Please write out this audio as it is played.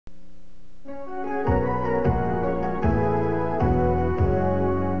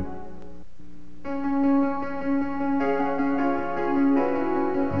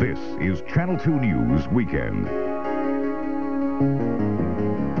Channel 2 News Weekend.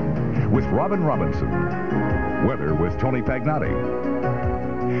 With Robin Robinson. Weather with Tony Pagnotti.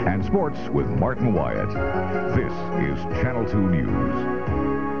 And sports with Martin Wyatt. This is Channel 2 News.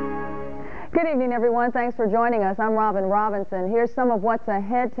 Good evening, everyone. Thanks for joining us. I'm Robin Robinson. Here's some of what's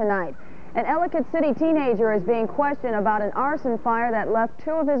ahead tonight. An Ellicott City teenager is being questioned about an arson fire that left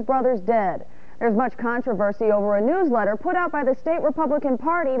 2 of his brothers dead. There's much controversy over a newsletter put out by the state Republican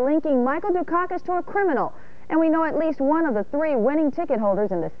Party linking Michael Dukakis to a criminal. And we know at least one of the 3 winning ticket holders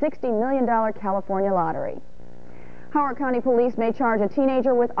in the $60 million California lottery. Howard County Police may charge a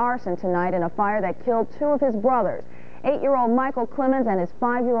teenager with arson tonight in a fire that killed 2 of his brothers. 8-year-old Michael Clemens and his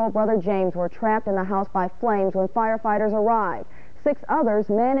 5-year-old brother James were trapped in the house by flames when firefighters arrived. 6 others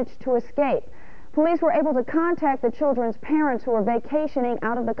managed to escape. Police were able to contact the children's parents who were vacationing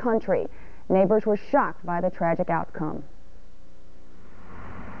out of the country. Neighbors were shocked by the tragic outcome.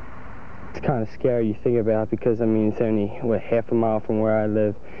 It's kind of scary you think about because, I mean, it's only, what, half a mile from where I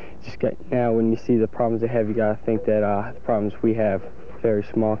live. Now when you see the problems they have, you got to think that the problems we have are very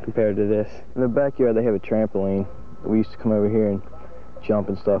small compared to this. In the backyard, they have a trampoline. We used to come over here and jump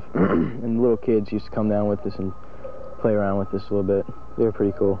and stuff. And little kids used to come down with us and play around with this a little bit. They were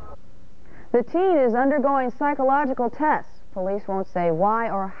pretty cool. The teen is undergoing psychological tests. Police won't say why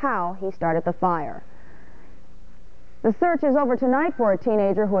or how he started the fire. The search is over tonight for a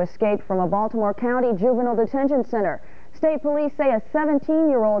teenager who escaped from a Baltimore County juvenile detention center. State police say a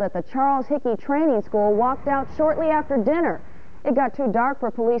 17-year-old at the Charles Hickey Training School walked out shortly after dinner. It got too dark for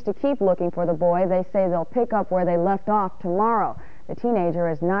police to keep looking for the boy. They say they'll pick up where they left off tomorrow. The teenager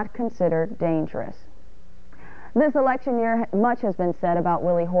is not considered dangerous. This election year, much has been said about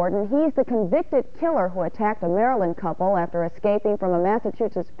Willie Horton. He's the convicted killer who attacked a Maryland couple after escaping from a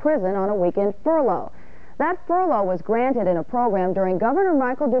Massachusetts prison on a weekend furlough. That furlough was granted in a program during Governor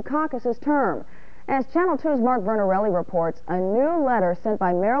Michael Dukakis' term. As Channel 2's Mark Vernarelli reports, a new letter sent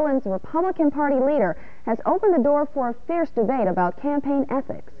by Maryland's Republican Party leader has opened the door for a fierce debate about campaign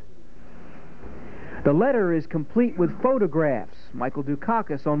ethics. The letter is complete with photographs. Michael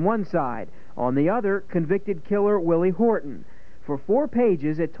Dukakis on one side. On the other, convicted killer Willie Horton. For 4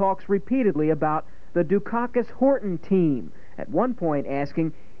 pages, it talks repeatedly about the Dukakis-Horton team. At one point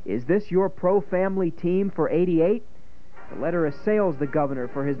asking, "Is this your pro-family team for '88? The letter assails the governor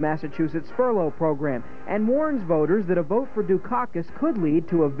for his Massachusetts furlough program and warns voters that a vote for Dukakis could lead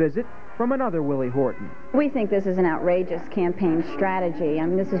to a visit from another Willie Horton. We think this is an outrageous campaign strategy. I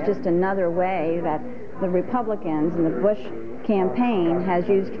mean, this is just another way that the Republicans and the Bush campaign has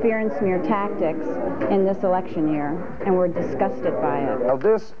used fear and smear tactics in this election year, and we're disgusted by it. Now,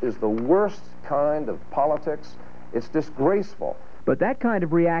 this is the worst kind of politics. It's disgraceful. But that kind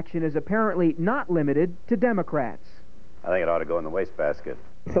of reaction is apparently not limited to Democrats. I think it ought to go in the wastebasket.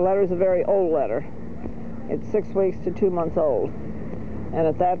 The letter is a very old letter. It's 6 weeks to 2 months old. And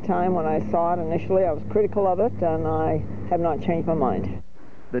at that time, when I saw it initially, I was critical of it, and I have not changed my mind.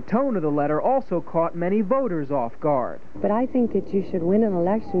 The tone of the letter also caught many voters off guard. But I think that you should win an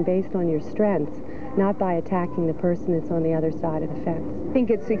election based on your strengths, not by attacking the person that's on the other side of the fence. I think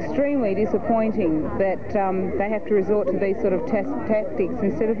it's extremely disappointing that they have to resort to these sort of tactics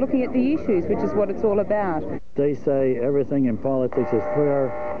instead of looking at the issues, which is what it's all about. They say everything in politics is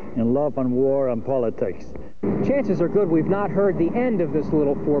fair, in love and war and politics. Chances are good we've not heard the end of this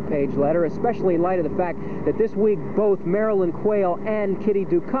little 4-page letter, especially in light of the fact that this week both Marilyn Quayle and Kitty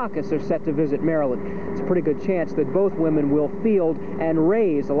Dukakis are set to visit Maryland. It's a pretty good chance that both women will field and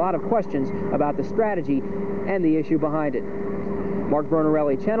raise a lot of questions about the strategy and the issue behind it. Mark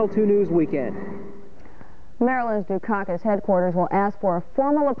Vernarelli, Channel 2 News Weekend. Maryland's Dukakis headquarters will ask for a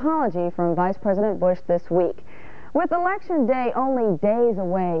formal apology from Vice President Bush this week. With Election Day only days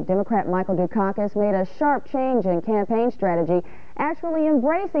away, Democrat Michael Dukakis made a sharp change in campaign strategy, actually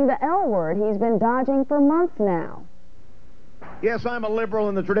embracing the L word he's been dodging for months now. Yes, I'm a liberal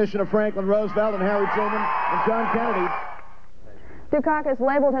in the tradition of Franklin Roosevelt and Harry Truman and John Kennedy. Dukakis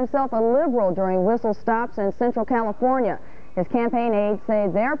labeled himself a liberal during whistle stops in Central California. His campaign aides say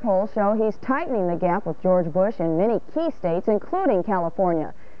their polls show he's tightening the gap with George Bush in many key states, including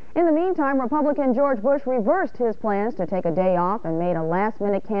California. In the meantime, Republican George Bush reversed his plans to take a day off and made a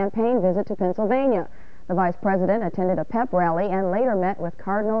last-minute campaign visit to Pennsylvania. The vice president attended a pep rally and later met with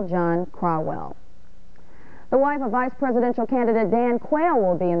Cardinal John Cromwell. The wife of vice presidential candidate Dan Quayle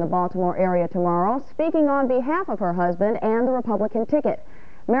will be in the Baltimore area tomorrow, speaking on behalf of her husband and the Republican ticket.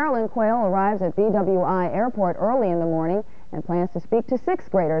 Marilyn Quayle arrives at BWI Airport early in the morning and plans to speak to 6th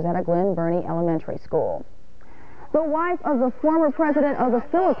graders at a Glen Burnie Elementary School. The wife of the former president of the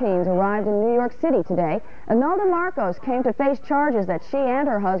Philippines arrived in New York City today. Imelda Marcos came to face charges that she and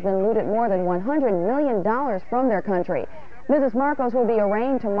her husband looted more than $100 million from their country. Mrs. Marcos will be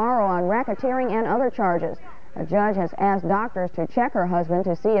arraigned tomorrow on racketeering and other charges. A judge has asked doctors to check her husband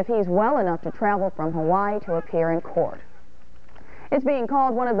to see if he's well enough to travel from Hawaii to appear in court. It's being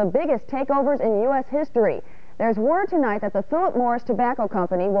called one of the biggest takeovers in U.S. history. There's word tonight that the Philip Morris Tobacco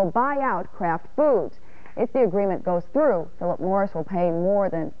Company will buy out Kraft Foods. If the agreement goes through, Philip Morris will pay more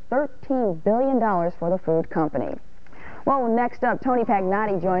than $13 billion for the food company. Well, next up, Tony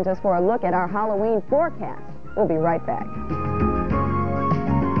Pagnotti joins us for a look at our Halloween forecast. We'll be right back.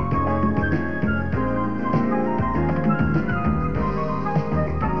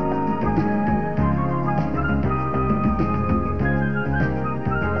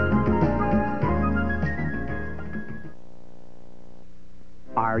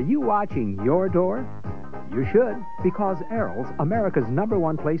 Are you watching your door? You should, because Errol's, America's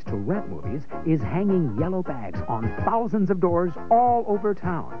 #1 place to rent movies, is hanging yellow bags on thousands of doors all over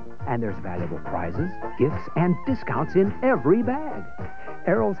town. And there's valuable prizes, gifts, and discounts in every bag.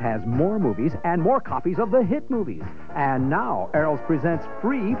 Errol's has more movies and more copies of the hit movies. And now Errol's presents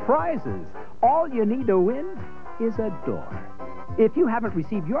free prizes. All you need to win is a door. If you haven't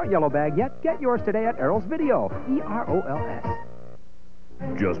received your yellow bag yet, get yours today at Errol's Video, E-R-O-L-S.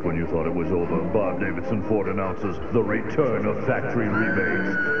 Just when you thought it was over, Bob Davidson Ford announces the return of factory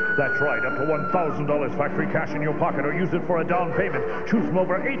rebates. That's right, up to $1,000 factory cash in your pocket, or use it for a down payment. Choose from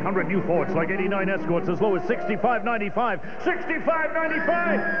over 800 new Fords, like 89 Escorts, as low as $65.95.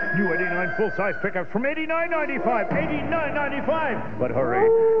 $65.95! New 89 full-size pickups from $89.95. $89.95! But hurry,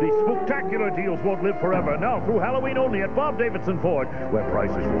 these spectacular deals won't live forever. Now through Halloween only at Bob Davidson Ford, where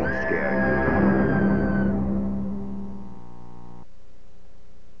prices won't scare you.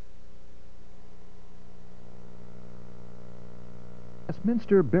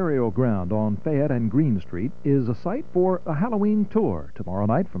 Westminster Burial Ground on Fayette and Green Street is a site for a Halloween tour tomorrow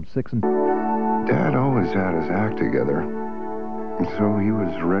night from 6 and... Dad always had his act together, and so he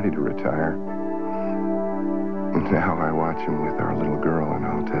was ready to retire. Now I watch him with our little girl, and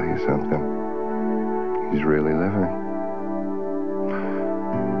I'll tell you something. He's really living.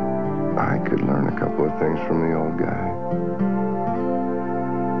 I could learn a couple of things from the old guy.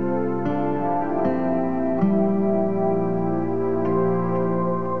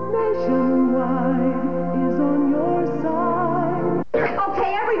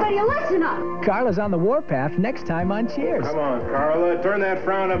 Listen up. Carla's on the warpath next time on Cheers. Come on, Carla. Turn that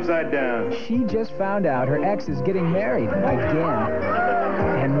frown upside down. She just found out her ex is getting married again.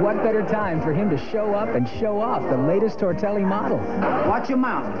 And what better time for him to show up and show off the latest Tortelli model? Watch your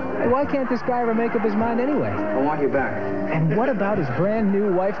mouth. Why can't this guy ever make up his mind anyway? I want you back. And what about his brand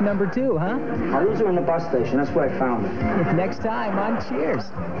new wife #2, huh? I lose her in the bus station. That's where I found her. Next time on Cheers.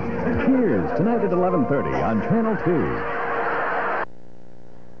 Cheers, tonight at 11:30 on Channel 2.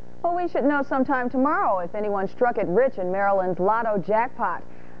 Well, we should know sometime tomorrow if anyone struck it rich in Maryland's Lotto jackpot.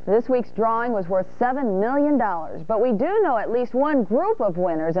 This week's drawing was worth $7 million, but we do know at least one group of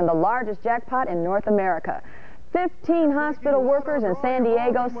winners in the largest jackpot in North America. 15 hospital workers in San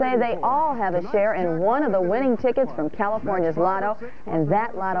Diego say they all have a share in one of the winning tickets from California's Lotto, and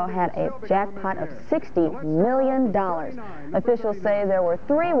that Lotto had a jackpot of $60 million. Officials say there were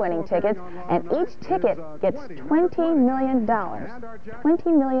 3 winning tickets, and each ticket gets $20 million. $20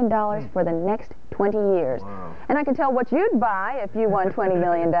 million for the next 20 years. Wow. And I can tell what you'd buy if you won $20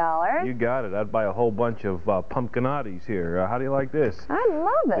 million. You got it. I'd buy a whole bunch of pumpkinotties here. How do you like this? I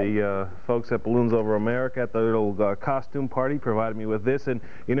love it. The folks at Balloons Over America at the little costume party provided me with this, and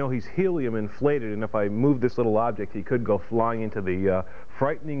you know, he's helium inflated, and if I move this little object, he could go flying into the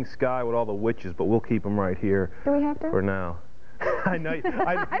frightening sky with all the witches, but we'll keep him right here. Do we have to? For now. I know.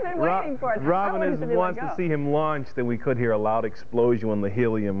 I've been waiting for it. Robin wants to see him launched, and we could hear a loud explosion when the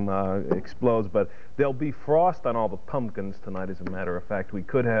helium explodes, but there'll be frost on all the pumpkins tonight, as a matter of fact. We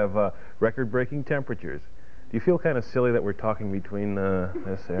could have record-breaking temperatures. Do you feel kind of silly that we're talking between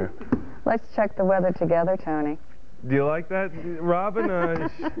this there? Let's check the weather together, Tony. Do you like that, Robin?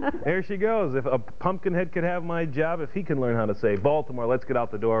 There she goes. If a pumpkinhead could have my job, if he can learn how to say Baltimore, let's get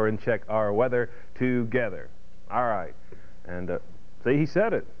out the door and check our weather together. All right. And see, he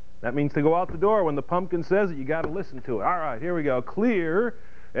said it. That means to go out the door. When the pumpkin says it, you got to listen to it. All right, here we go. Clear.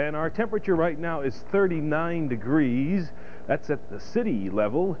 And our temperature right now is 39 degrees. That's at the city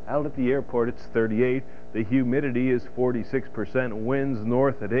level. Out at the airport, it's 38. The humidity is 46%. Winds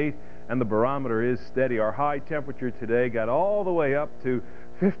north at 8. And the barometer is steady. Our high temperature today got all the way up to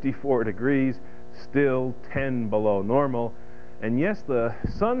 54 degrees. Still 10 below normal. And yes, the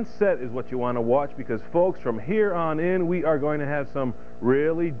sunset is what you want to watch because, folks, from here on in, we are going to have some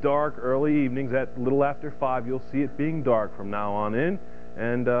really dark early evenings. At a little after 5, you'll see it being dark from now on in.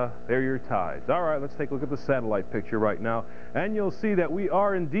 And there are your tides. All right, let's take a look at the satellite picture right now. And you'll see that we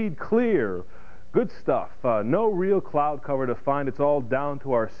are indeed clear. Good stuff. No real cloud cover to find. It's all down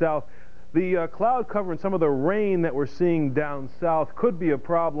to our south. The cloud cover and some of the rain that we're seeing down south could be a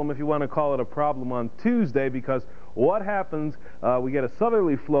problem, if you want to call it a problem, on Tuesday, because what happens, we get a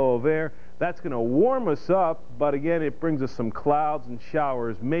southerly flow of air. That's going to warm us up, but again, it brings us some clouds and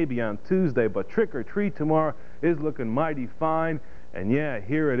showers maybe on Tuesday, but trick or treat tomorrow is looking mighty fine. And yeah,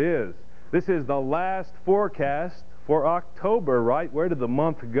 here it is. This is the last forecast for October, right? Where did the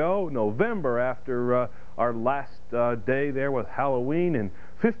month go? November, after our last day there with Halloween, and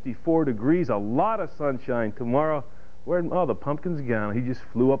 54 degrees, a lot of sunshine tomorrow. Oh, the pumpkin's gone. He just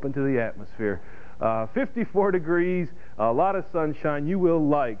flew up into the atmosphere. 54 degrees, a lot of sunshine. You will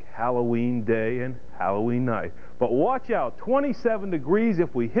like Halloween day and Halloween night. But watch out, 27 degrees.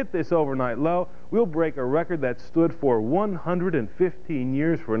 If we hit this overnight low, we'll break a record that stood for 115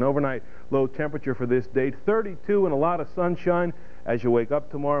 years for an overnight low temperature for this date. 32 and a lot of sunshine. As you wake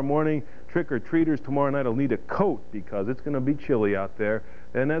up tomorrow morning, trick-or-treaters tomorrow night will need a coat because it's going to be chilly out there.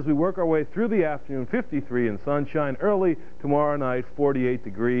 And as we work our way through the afternoon, 53 and sunshine. Early tomorrow night, 48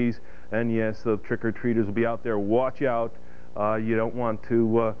 degrees. And yes, the trick-or-treaters will be out there. Watch out. You don't want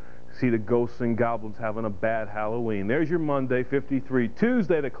to see the ghosts and goblins having a bad Halloween. There's your Monday, 53.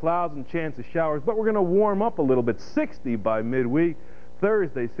 Tuesday, the clouds and chance of showers, but we're going to warm up a little bit, 60 by midweek.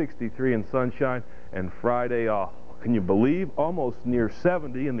 Thursday, 63 and sunshine. And Friday, can you believe, almost near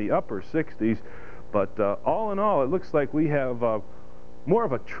 70 in the upper 60s. But all in all, it looks like we have more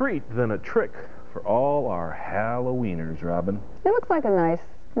of a treat than a trick for all our Halloweeners, Robin. It looks like a nice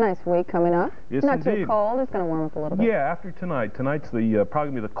week coming up. Yes, not indeed. Too cold. It's going to warm up a little bit. Yeah, after tonight. Tonight's the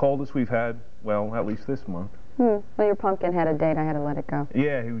probably the coldest we've had, well, at least this month. Well, your pumpkin had a date. I had to let it go.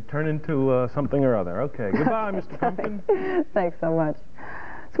 Yeah, he turned into something or other. Okay, goodbye, Mr. Pumpkin. Thanks so much.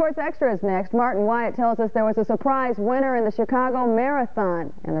 Sports Extra is next. Martin Wyatt tells us there was a surprise winner in the Chicago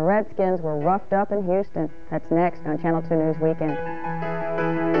Marathon, and the Redskins were roughed up in Houston. That's next on Channel 2 News Weekend.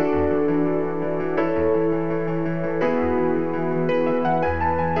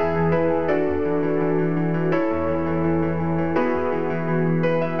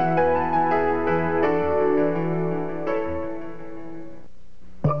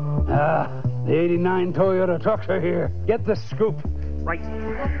 The 89 Toyota trucks are here. Get the scoop. Right.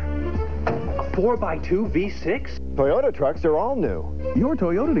 A 4x2 V6? Toyota trucks are all new. Your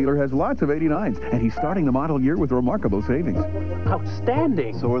Toyota dealer has lots of 89s, and he's starting the model year with remarkable savings.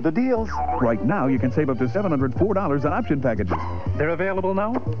 Outstanding. So are the deals. Right now, you can save up to $704 on option packages. They're available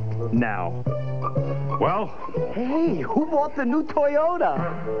now? Now. Well? Hey, who bought the new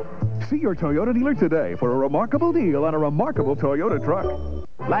Toyota? See your Toyota dealer today for a remarkable deal on a remarkable Toyota truck.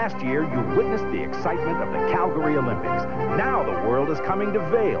 Last year, you witnessed the excitement of the Calgary Olympics. Now the world is coming to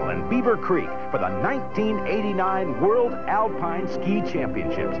Vail and Beaver Creek for the 1989 World Alpine Ski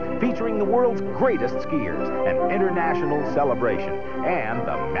Championships, featuring the world's greatest skiers, an international celebration, and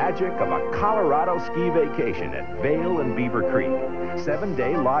the magic of a Colorado ski vacation at Vail and Beaver Creek.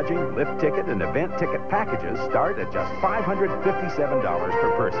 7-day lodging, lift ticket, and event ticket packages start at just $557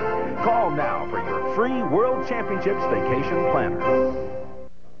 per person. Call now for your free World Championships vacation planner.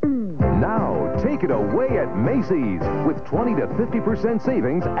 Now, take it away at Macy's with 20 to 50%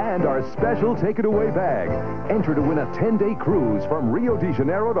 savings and our special Take It Away bag. Enter to win a 10-day cruise from Rio de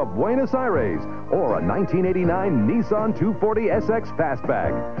Janeiro to Buenos Aires or a 1989 Nissan 240 SX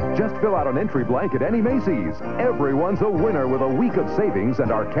Fastback. Just fill out an entry blank at any Macy's. Everyone's a winner with a week of savings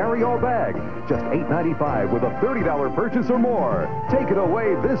and our carry-all bag. Just $8.95 with a $30 purchase or more. Take it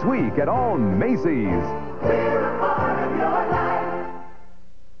away this week at all Macy's. We're a part of your life.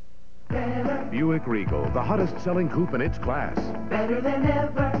 Buick Regal, the hottest-selling coupe in its class. Better than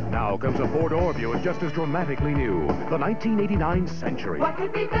ever. Now comes a four-door Buick just as dramatically new, the 1989 Century. What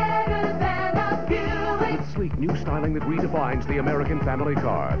could be better than a Buick? With sleek new styling that redefines the American family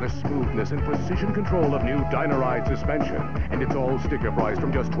car, the smoothness and precision control of new Dyna-Ride suspension, and it's all sticker price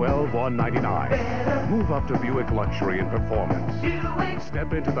from just $12,199. Move up to Buick luxury and performance. Buick.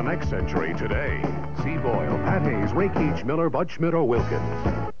 Step into the next century today. See Boyle, Pat Hayes, Ray Keach, Miller, Bud Schmidt, or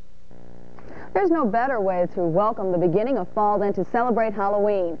Wilkins. There's no better way to welcome the beginning of fall than to celebrate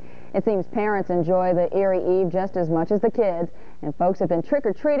Halloween. It seems parents enjoy the eerie eve just as much as the kids, and folks have been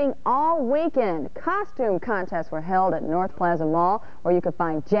trick-or-treating all weekend. Costume contests were held at North Plaza Mall, where you could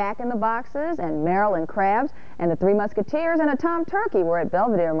find Jack in the Boxes and Merrill and Krabs, and the Three Musketeers and a Tom Turkey were at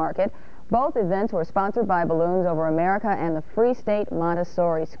Belvedere Market. Both events were sponsored by Balloons Over America and the Free State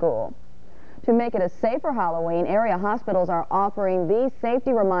Montessori School. To make it a safer Halloween, area hospitals are offering these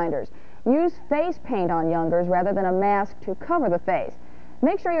safety reminders. Use face paint on youngers rather than a mask to cover the face.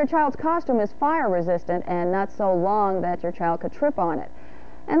 Make sure your child's costume is fire resistant and not so long that your child could trip on it.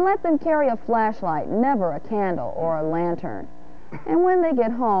 And let them carry a flashlight, never a candle or a lantern. And when they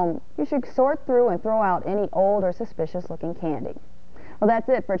get home, you should sort through and throw out any old or suspicious-looking candy. Well, that's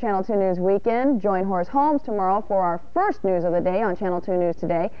it for Channel 2 News Weekend. Join Horace Holmes tomorrow for our first news of the day on Channel 2 News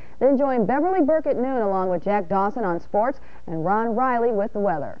Today. Then join Beverly Burke at noon along with Jack Dawson on sports and Ron Riley with the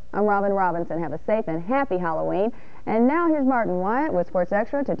weather. I'm Robin Robinson. Have a safe and happy Halloween. And now here's Martin Wyatt with Sports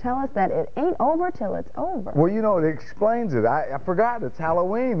Extra to tell us that it ain't over till it's over. Well, you know, it explains it. I forgot it's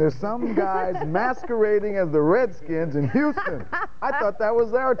Halloween. There's some guys masquerading as the Redskins in Houston. I thought that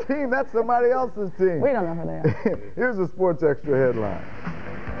was our team. That's somebody else's team. We don't know who they are. Here's a Sports Extra headline.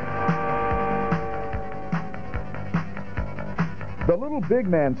 The little big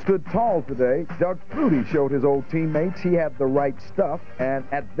man stood tall today. Doug Flutie showed his old teammates he had the right stuff and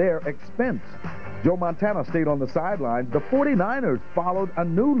at their expense. Joe Montana stayed on the sidelines. The 49ers followed a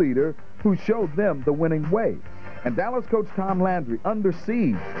new leader who showed them the winning way. And Dallas coach Tom Landry under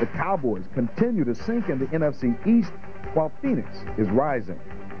siege. The Cowboys continue to sink in the NFC East while Phoenix is rising.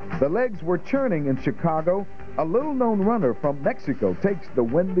 The legs were churning in Chicago. A little-known runner from Mexico takes the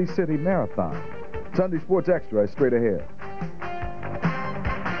Windy City Marathon. Sunday Sports Extra is straight ahead.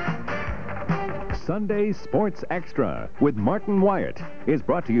 Sunday Sports Extra with Martin Wyatt is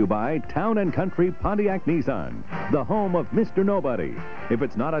brought to you by Town & Country Pontiac Nissan, the home of Mr. Nobody. If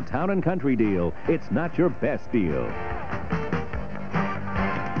it's not a Town & Country deal, it's not your best deal.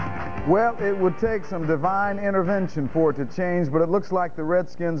 Well, it would take some divine intervention for it to change, but it looks like the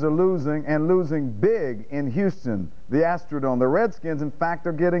Redskins are losing, and losing big in Houston, the Astrodome. The Redskins, in fact,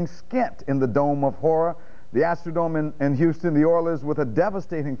 are getting skint in the Dome of Horror. The Astrodome in Houston, the Oilers, with a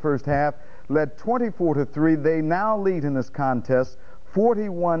devastating first half, led 24-3. They now lead in this contest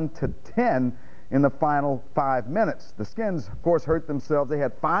 41-10 in the final 5 minutes. The Skins, of course, hurt themselves. They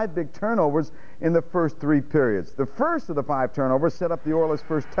had 5 big turnovers in the first 3 periods. The first of the 5 turnovers set up the Oilers'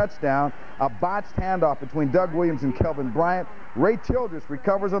 first touchdown, a botched handoff between Doug Williams and Kelvin Bryant. Ray Childress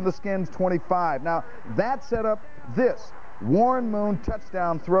recovers on the Skins' 25. Now, that set up this Warren Moon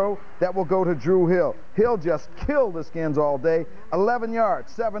touchdown throw that will go to Drew Hill. Hill just killed the Skins all day. 11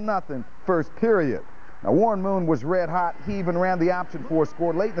 yards, 7-0, first period. Now, Warren Moon was red hot. He even ran the option for a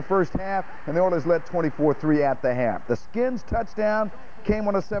score late in the first half, and the Oilers led 24-3 at the half. The Skins touchdown came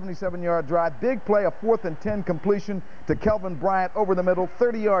on a 77-yard drive. Big play, a 4th and 10 completion to Kelvin Bryant over the middle,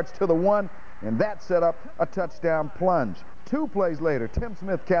 30 yards to the 1, and that set up a touchdown plunge. 2 plays later, Tim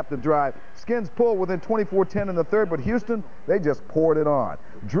Smith capped the drive. Skins pulled within 24-10 in the third, but Houston, they just poured it on.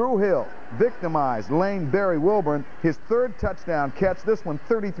 Drew Hill victimized Lane Barry Wilburn, his 3rd touchdown catch, this one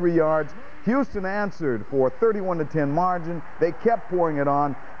 33 yards. Houston answered for a 31-10 margin. They kept pouring it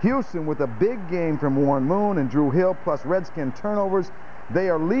on. Houston with a big game from Warren Moon and Drew Hill, plus Redskin turnovers. They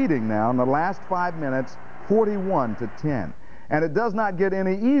are leading now in the last 5 minutes, 41-10. And it does not get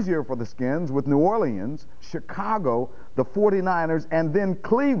any easier for the Skins with New Orleans, Chicago, the 49ers, and then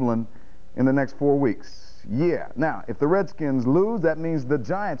Cleveland in the next 4 weeks. Yeah. Now, if the Redskins lose, that means the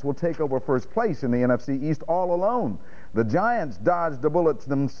Giants will take over first place in the NFC East all alone. The Giants dodged the bullets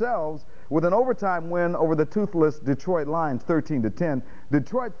themselves with an overtime win over the toothless Detroit Lions, 13-10.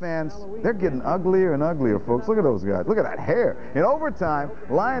 Detroit fans, they're getting uglier and uglier, folks. Look at those guys. Look at that hair. In overtime,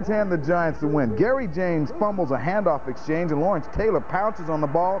 Lions hand the Giants the win. Gary James fumbles a handoff exchange, and Lawrence Taylor pounces on the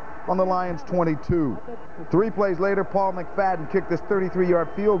ball on the Lions' 22. 3 plays later, Paul McFadden kicked this 33-yard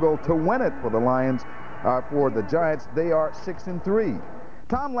field goal to win it for the Lions. For the Giants, they are 6-3.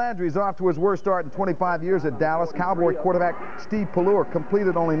 Tom Landry is off to his worst start in 25 years at Dallas. Cowboy quarterback Steve Pelleur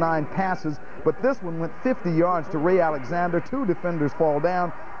completed only 9 passes, but this one went 50 yards to Ray Alexander. 2 defenders fall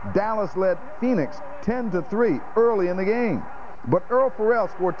down. Dallas led Phoenix 10-3 early in the game. But Earl Farrell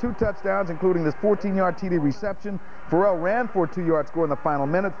scored 2 touchdowns, including this 14-yard TD reception. Farrell ran for a 2-yard score in the final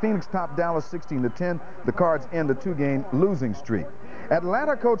minute. Phoenix topped Dallas 16-10. The Cards end a 2-game losing streak.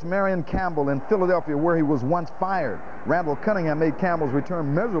 Atlanta coach Marion Campbell in Philadelphia, where he was once fired. Randall Cunningham made Campbell's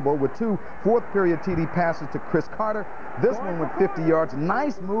return miserable with 2 fourth-period TD passes to Chris Carter. This one went 50 yards.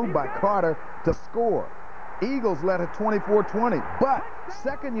 Nice move by Carter to score. Eagles led at 24-20, but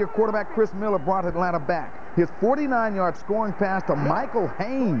second-year quarterback Chris Miller brought Atlanta back. His 49-yard scoring pass to Michael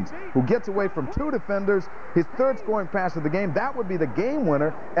Haynes, who gets away from 2 defenders. His 3rd scoring pass of the game, that would be the game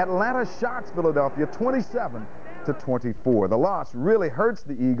winner. Atlanta shocks Philadelphia 27-24. The loss really hurts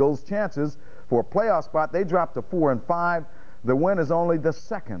the Eagles' chances for a playoff spot. They dropped to 4-5. The win is only the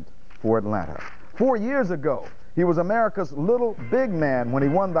 2nd for Atlanta. 4 years ago, he was America's little big man when he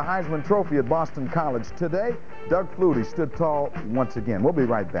won the Heisman Trophy at Boston College. Today, Doug Flutie stood tall once again. We'll be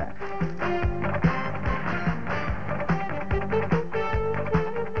right back.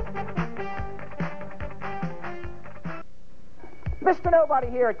 Mr. Nobody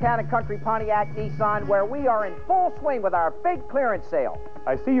here at Town & Country Pontiac Nissan, where we are in full swing with our big clearance sale.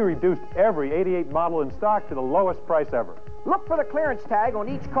 I see you reduced every 88 model in stock to the lowest price ever. Look for the clearance tag on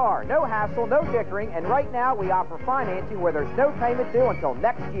each car. No hassle, no dickering, and right now we offer financing where there's no payment due until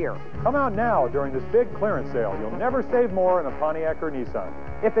next year. Come out now during this big clearance sale. You'll never save more in a Pontiac or Nissan.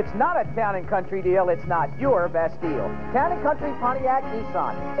 If it's not a Town & Country deal, it's not your best deal. Town & Country Pontiac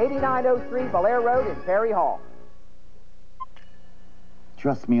Nissan, 8903 Belair Road in Perry Hall.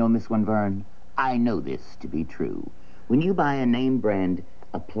 Trust me on this one, Vern. I know this to be true. When you buy a name brand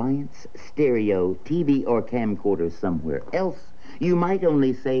appliance, stereo, TV, or camcorder somewhere else, you might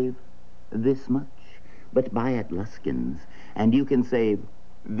only save this much. But buy at Luskin's, and you can save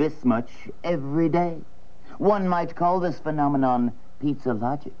this much every day. One might call this phenomenon pizza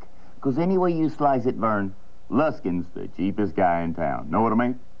logic, because any way you slice it, Vern, Luskin's the cheapest guy in town. Know what I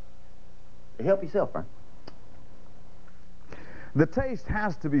mean? Help yourself, Vern. The taste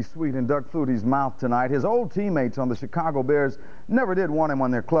has to be sweet in Doug Flutie's mouth tonight. His old teammates on the Chicago Bears never did want him on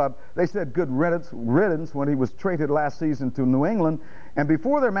their club. They said good riddance when he was traded last season to New England. And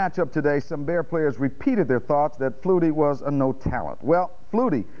before their matchup today, some Bear players repeated their thoughts that Flutie was a no talent. Well,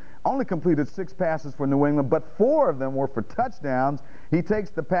 Flutie only completed 6 passes for New England, but 4 of them were for touchdowns. He takes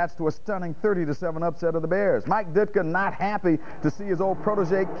the Pats to a stunning 30-7 upset of the Bears. Mike Ditka not happy to see his old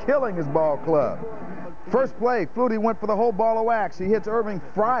protege killing his ball club. First play, Flutie went for the whole ball of wax. He hits Irving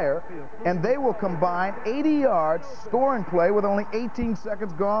Fryer, and they will combine 80 yards scoring play with only 18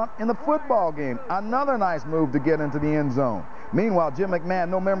 seconds gone in the football game. Another nice move to get into the end zone. Meanwhile, Jim McMahon,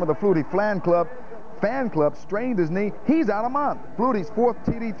 no member of the Flutie fan club, strained his knee. He's out a month. Flutie's 4th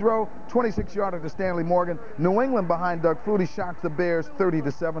TD throw, 26-yarder to Stanley Morgan. New England behind Doug Flutie shocks the Bears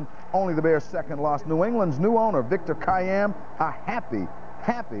 30-7. Only the Bears' second loss. New England's new owner, Victor Kayam, a happy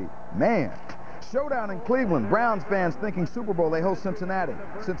man. Showdown in Cleveland. Browns fans thinking Super Bowl. They host Cincinnati.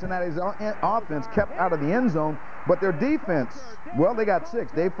 Cincinnati's offense kept out of the end zone, but their defense, well, they got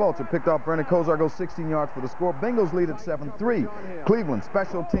 6. Dave Fulcher picked off Vernon Kosar, goes 16 yards for the score. Bengals lead at 7-3. Cleveland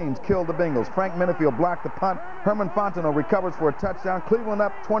special teams killed the Bengals. Frank Minifield blocked the punt. Herman Fontenot recovers for a touchdown. Cleveland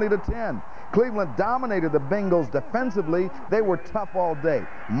up 20-10. Cleveland dominated the Bengals defensively. They were tough all day.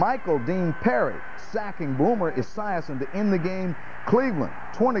 Michael Dean Perry sacking Boomer Esiason to end the game. Cleveland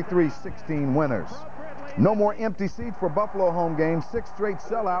 23-16 winners. No more empty seats for Buffalo home games. 6 straight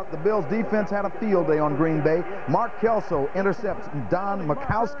sellout. The Bills defense had a field day on Green Bay. Mark Kelso intercepts Don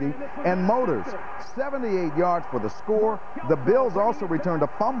Makowski, and Motors 78 yards for the score. The Bills also returned a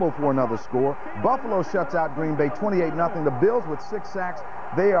fumble for another score. Buffalo shuts out Green Bay 28-0. The Bills with 6 sacks.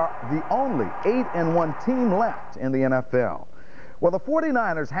 They are the only 8-1 team left in the NFL. Well, the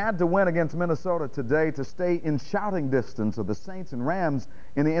 49ers had to win against Minnesota today to stay in shouting distance of the Saints and Rams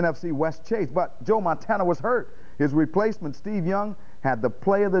in the NFC West chase. But Joe Montana was hurt. His replacement, Steve Young, had the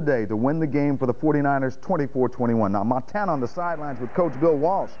play of the day to win the game for the 49ers 24-21. Now, Montana on the sidelines with Coach Bill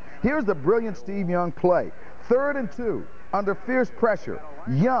Walsh. Here's the brilliant Steve Young play. 3rd and 2. Under fierce pressure,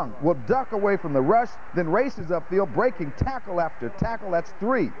 Young will duck away from the rush, then races upfield, breaking tackle after tackle. That's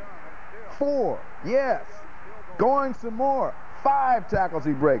 3. 4. Yes. Going some more. 5 tackles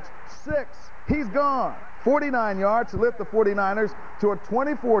he breaks. 6. He's gone. 49 yards to lift the 49ers to a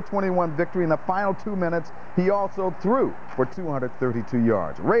 24-21 victory in the final 2 minutes. He also threw for 232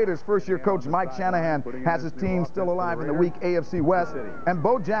 yards. Raiders first-year coach Mike Shanahan has his team still alive in the weak AFC West, and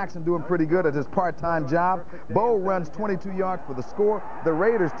Bo Jackson doing pretty good at his part-time job. Bo runs 22 yards for the score. The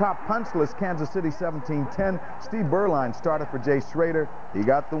Raiders top punchless Kansas City 17-10. Steve Berline started for Jay Schrader. He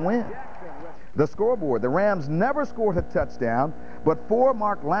got the win. The scoreboard, the Rams never scored a touchdown, but 4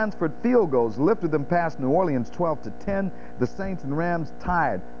 Mark Lansford field goals lifted them past New Orleans 12-10. The Saints and Rams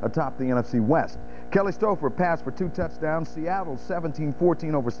tied atop the NFC West. Kelly Stouffer passed for 2 touchdowns. Seattle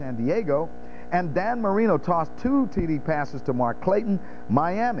 17-14 over San Diego. And Dan Marino tossed 2 TD passes to Mark Clayton.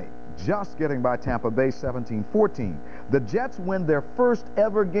 Miami just getting by Tampa Bay 17-14. The Jets win their first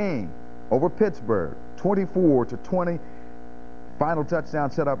ever game over Pittsburgh 24-20. Final touchdown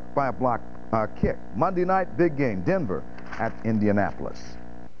set up by a block kick. Monday night, big game, Denver at Indianapolis.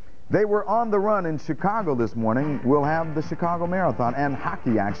 They were on the run in Chicago this morning. We'll have the Chicago Marathon and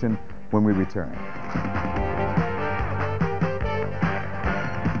hockey action when we return.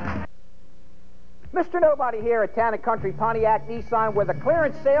 Mr. Nobody here at Town & Country Pontiac Nissan with a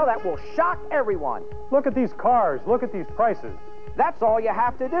clearance sale that will shock everyone. Look at these cars. Look at these prices. That's all you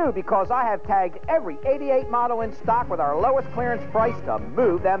have to do, because I have tagged every 88 model in stock with our lowest clearance price to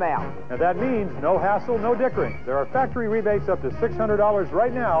move them out. And that means no hassle, no dickering. There are factory rebates up to $600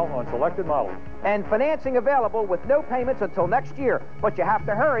 right now on selected models. And financing available with no payments until next year. But you have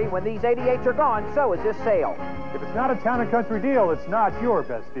to hurry. When these 88s are gone, so is this sale. If it's not a Town & Country deal, it's not your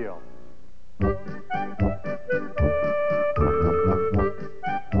best deal.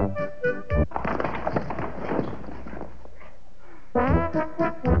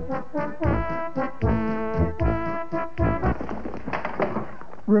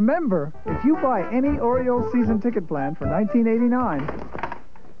 Remember, if you buy any Orioles season ticket plan for $19.89,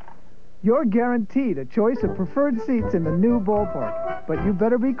 you're guaranteed a choice of preferred seats in the new ballpark. But you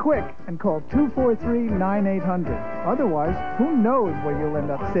better be quick and call 243-9800. Otherwise, who knows where you'll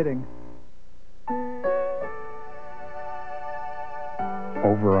end up sitting.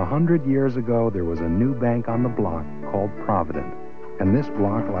 Over 100 years ago, there was a new bank on the block called Provident. And this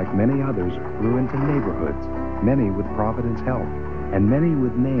block, like many others, grew into neighborhoods, many with Provident's help, and many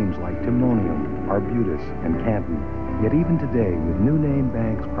with names like Timonium, Arbutus, and Canton. Yet even today, with new name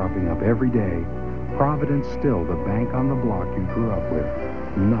banks cropping up every day, Provident's still the bank on the block you grew up with.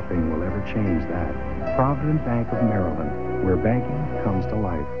 Nothing will ever change that. Provident Bank of Maryland, where banking comes to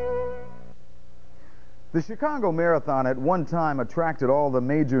life. The Chicago Marathon at one time attracted all the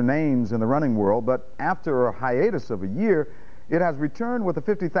major names in the running world, but after a hiatus of a year, it has returned with a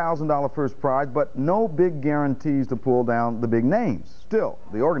 $50,000 first prize, but no big guarantees to pull down the big names. Still,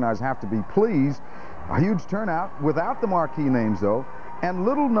 the organizers have to be pleased. A huge turnout without the marquee names, though. And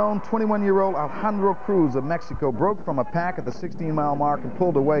little-known 21-year-old Alejandro Cruz of Mexico broke from a pack at the 16-mile mark and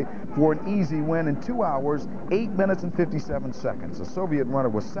pulled away for an easy win in 2 hours, 8 minutes, and 57 seconds. The Soviet runner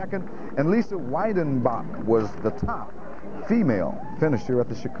was second, and Lisa Weidenbach was the top female finisher at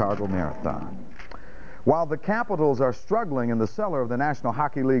the Chicago Marathon. While the Capitals are struggling in the cellar of the National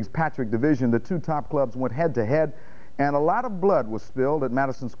Hockey League's Patrick Division, the two top clubs went head-to-head, and a lot of blood was spilled at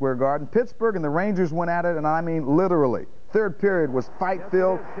Madison Square Garden. Pittsburgh and the Rangers went at it, and I mean literally. Third period was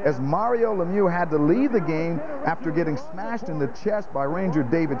fight-filled as Mario Lemieux had to leave the game after getting smashed in the chest by Ranger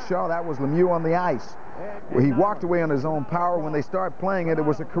David Shaw. That was Lemieux on the ice. He walked away on his own power. When they started playing it, it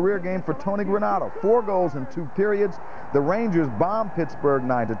was a career game for Tony Granato. 4 goals in 2 periods. The Rangers bombed Pittsburgh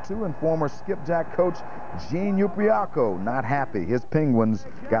 9-2, and former skipjack coach Gene Upriaco not happy. His Penguins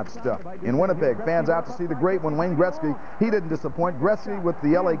got stuck. In Winnipeg, fans out to see the great one, Wayne Gretzky. He didn't disappoint. Gretzky with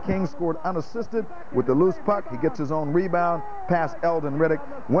the LA Kings scored unassisted with the loose puck. He gets his own rebound past Eldon Riddick.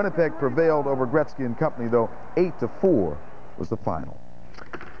 Winnipeg prevailed over Gretzky and company, though. 8-4 was the final.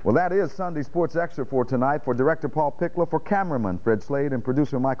 Well, that is Sunday Sports Extra for tonight. For Director Paul Pickler, for cameraman Fred Slade, and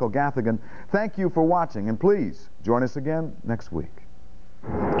producer Michael Gathigan, thank you for watching, and please join us again next week.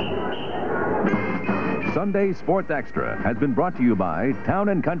 Sunday Sports Extra has been brought to you by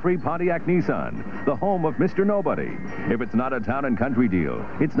Town & Country Pontiac Nissan, the home of Mr. Nobody. If it's not a Town & Country deal,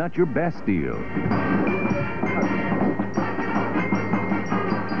 it's not your best deal.